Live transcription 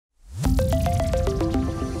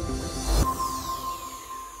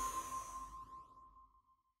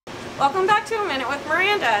Welcome back to A Minute with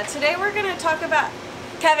Miranda. Today we're going to talk about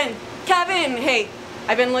Kevin, hey,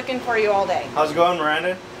 I've been looking for you all day. How's it going,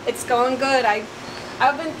 Miranda? It's going good.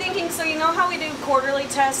 I've been thinking, so you know how we do quarterly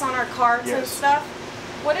tests on our carts and stuff?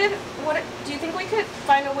 What do you think we could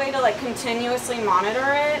find a way to like continuously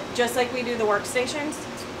monitor it, just like we do the workstations?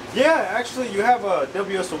 Yeah, actually you have a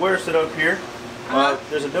WS Aware set up here.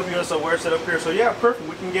 There's a WS Aware set up here, so yeah, perfect.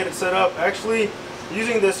 We can get it set up. Actually,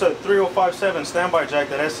 using this 3057 standby jack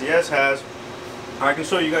that SCS has, I can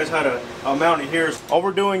show you guys how to mount it here. All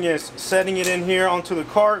we're doing is setting it in here onto the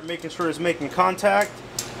cart, making sure it's making contact.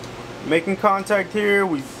 Making contact here,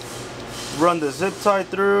 we run the zip tie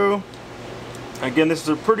through. Again, this is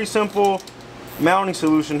a pretty simple mounting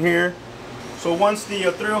solution here. So once the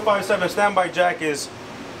 3057 standby jack is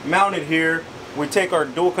mounted here, we take our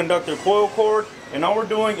dual conductor coil cord, and all we're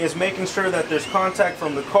doing is making sure that there's contact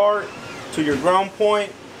from the cart to your ground point,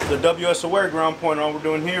 the WS Aware ground point. All we're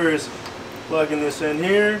doing here is plugging this in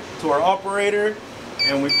here to our operator,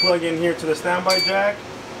 and we plug in here to the standby jack,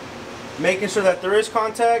 making sure that there is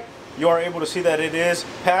contact. You are able to see that it is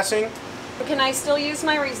passing. Can I still use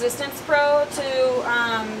my Resistance Pro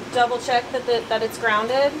to double check that it's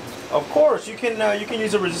grounded? Of course, you can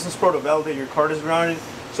use a Resistance Pro to validate your cart is grounded.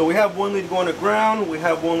 So we have one lead going to ground, we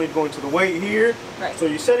have one lead going to the weight here. Right. So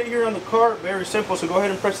you set it here on the cart, very simple. So go ahead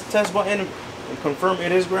and press the test button and confirm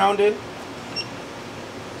it is grounded.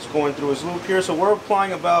 It's going through its loop here. So we're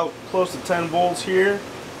applying about close to 10 volts here.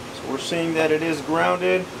 So we're seeing that it is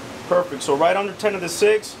grounded. Perfect. So right under 10 to the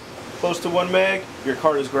 6, close to 1 meg, your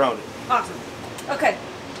cart is grounded. Awesome. Okay.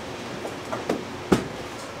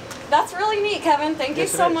 That's really neat, Kevin. Thank you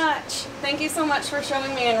so much. Thank you so much for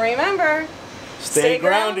showing me. And remember, stay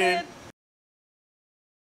grounded.